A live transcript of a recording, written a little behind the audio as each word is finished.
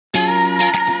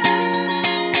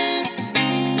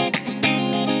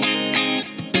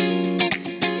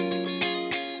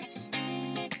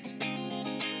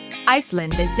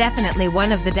Iceland is definitely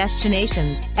one of the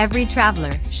destinations every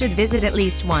traveler should visit at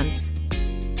least once.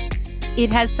 It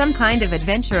has some kind of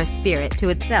adventurous spirit to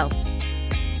itself.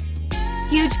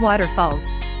 Huge waterfalls,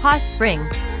 hot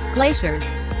springs,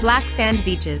 glaciers, black sand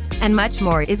beaches, and much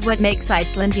more is what makes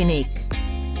Iceland unique.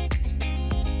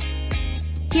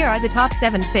 Here are the top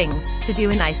 7 things to do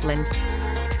in Iceland.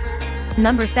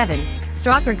 Number 7.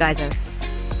 Strokkur Geyser.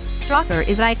 Strokkur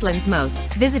is Iceland's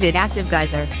most visited active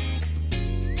geyser.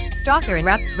 Strokkur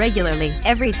erupts regularly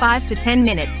every 5 to 10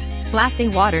 minutes,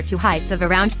 blasting water to heights of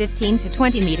around 15 to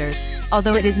 20 meters,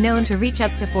 although it is known to reach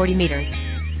up to 40 meters.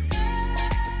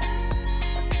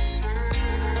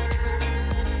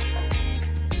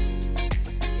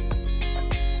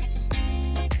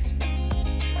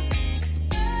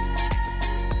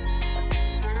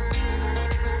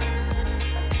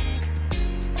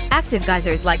 Active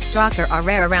geysers like Strokkur are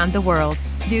rare around the world,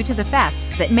 due to the fact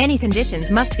that many conditions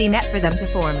must be met for them to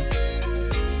form.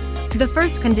 The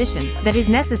first condition that is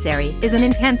necessary is an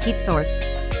intense heat source.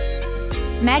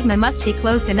 Magma must be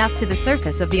close enough to the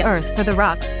surface of the earth for the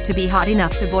rocks to be hot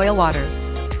enough to boil water.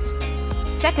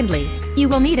 Secondly, you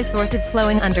will need a source of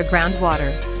flowing underground water.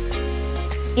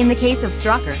 In the case of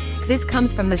Strokkur, this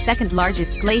comes from the second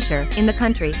largest glacier in the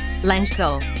country,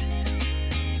 Lagoon.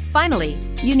 Finally,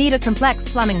 you need a complex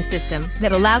plumbing system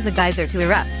that allows a geyser to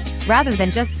erupt, rather than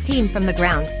just steam from the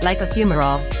ground, like a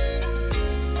fumarole.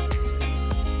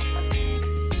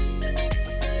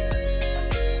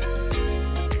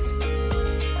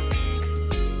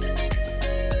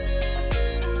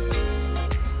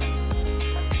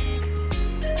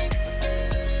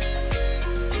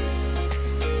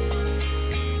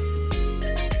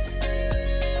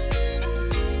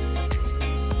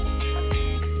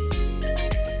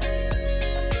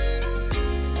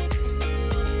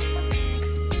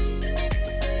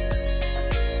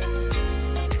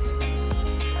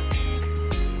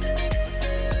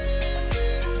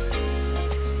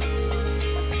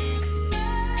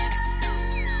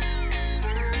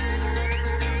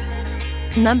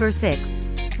 Number 6.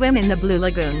 Swim in the Blue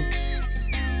Lagoon.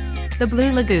 The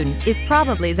Blue Lagoon is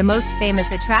probably the most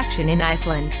famous attraction in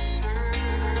Iceland.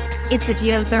 It's a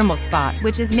geothermal spot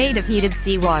which is made of heated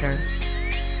seawater.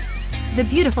 The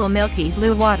beautiful milky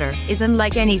blue water is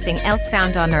unlike anything else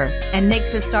found on Earth, and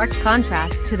makes a stark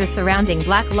contrast to the surrounding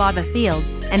black lava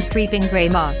fields and creeping gray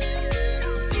moss.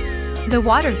 The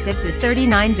water sits at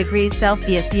 39 degrees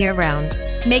Celsius year-round,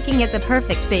 making it the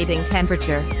perfect bathing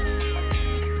temperature.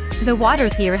 The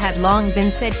waters here had long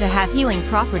been said to have healing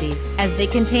properties, as they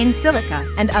contain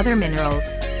silica and other minerals.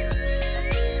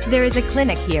 There is a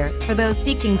clinic here for those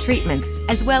seeking treatments,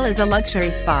 as well as a luxury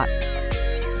spot.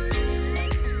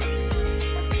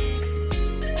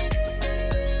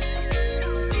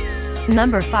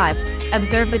 Number 5.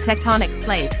 Observe the tectonic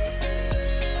plates.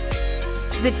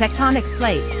 The tectonic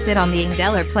plates sit on the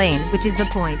Ingvellir Plain, which is the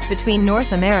point between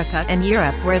North America and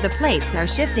Europe where the plates are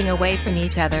shifting away from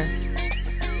each other.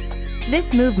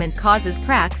 This movement causes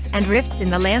cracks and rifts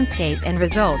in the landscape and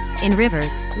results in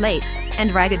rivers, lakes,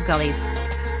 and ragged gullies.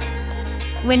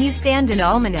 When you stand in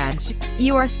Almanach,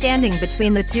 you are standing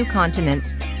between the two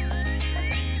continents.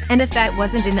 And if that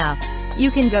wasn't enough,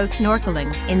 you can go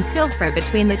snorkeling in Silfra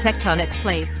between the tectonic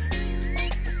plates.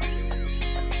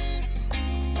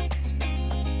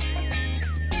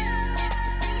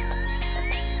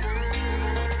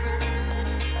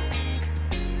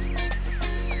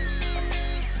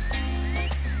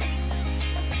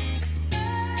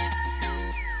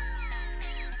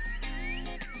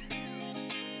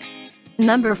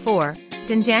 Number 4.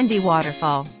 Dynjandi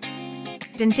Waterfall.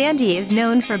 Dynjandi is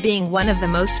known for being one of the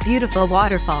most beautiful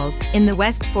waterfalls in the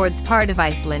Westfjords part of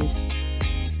Iceland.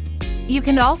 You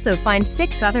can also find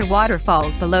 6 other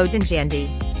waterfalls below Dynjandi.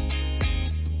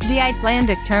 The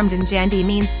Icelandic term Dynjandi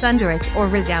means thunderous or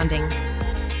resounding.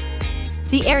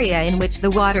 The area in which the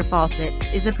waterfall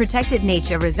sits is a protected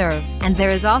nature reserve, and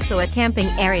there is also a camping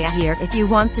area here if you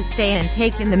want to stay and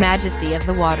take in the majesty of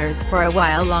the waters for a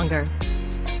while longer.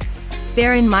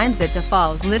 Bear in mind that the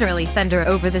falls literally thunder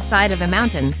over the side of a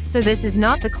mountain, so this is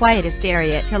not the quietest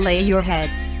area to lay your head.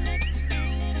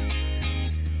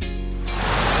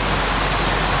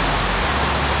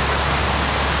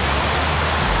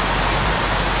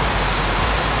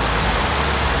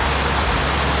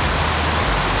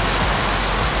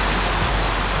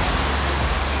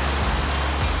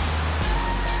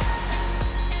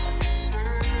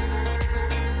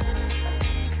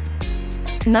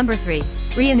 Number 3.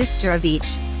 Reynisfjara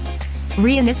Beach.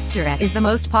 Reynisfjara is the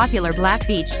most popular black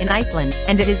beach in Iceland,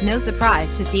 and it is no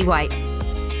surprise to see white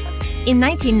In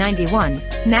 1991,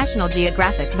 National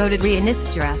Geographic voted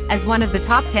Reynisfjara as one of the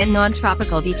top 10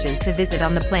 non-tropical beaches to visit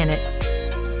on the planet.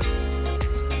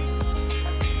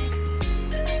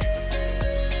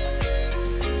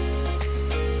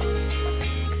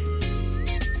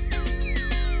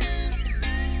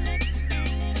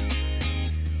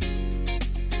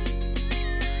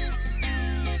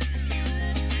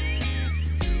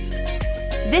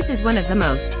 This is one of the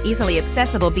most easily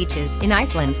accessible beaches in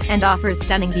Iceland and offers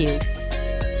stunning views.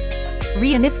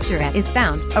 Reynisfjara is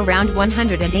found around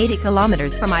 180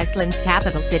 kilometers from Iceland's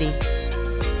capital city.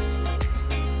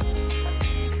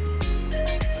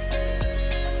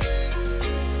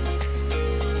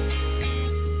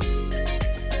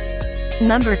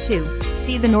 Number 2.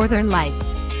 See the Northern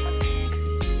Lights.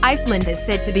 Iceland is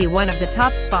said to be one of the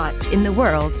top spots in the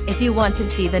world if you want to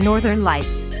see the Northern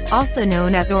Lights, also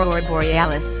known as Aurora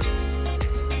Borealis.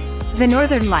 The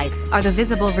Northern Lights are the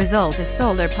visible result of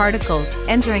solar particles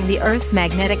entering the Earth's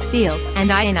magnetic field and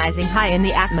ionizing high in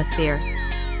the atmosphere.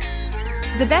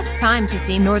 The best time to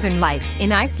see Northern Lights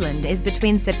in Iceland is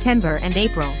between September and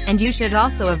April, and you should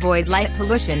also avoid light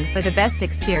pollution for the best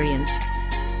experience.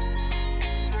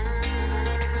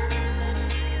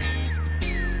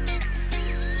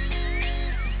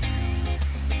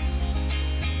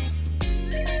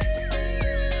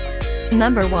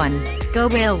 Number 1. Go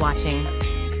whale watching.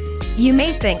 You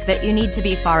may think that you need to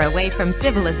be far away from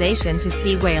civilization to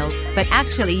see whales, but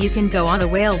actually you can go on a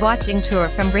whale watching tour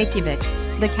from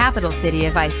Reykjavík, the capital city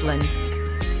of Iceland.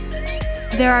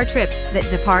 There are trips that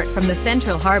depart from the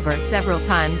central harbor several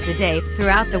times a day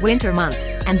throughout the winter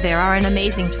months, and there are an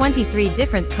amazing 23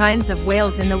 different kinds of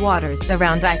whales in the waters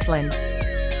around Iceland.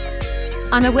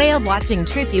 On a whale watching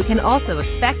trip you can also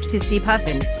expect to see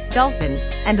puffins, dolphins,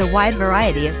 and a wide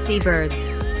variety of seabirds.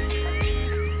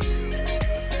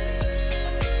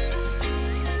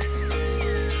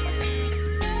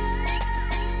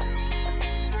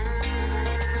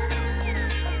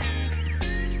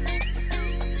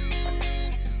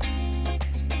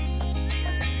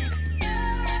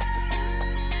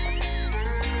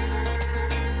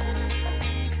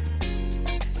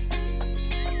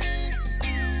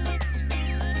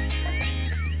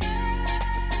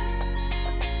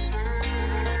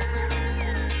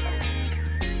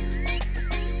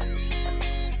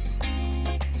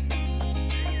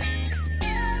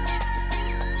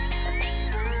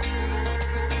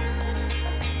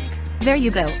 There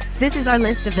you go, this is our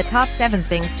list of the top 7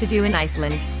 things to do in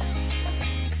Iceland.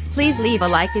 Please leave a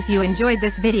like if you enjoyed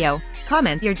this video,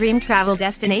 comment your dream travel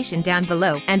destination down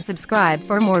below, and subscribe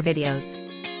for more videos.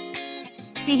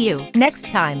 See you next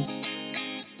time.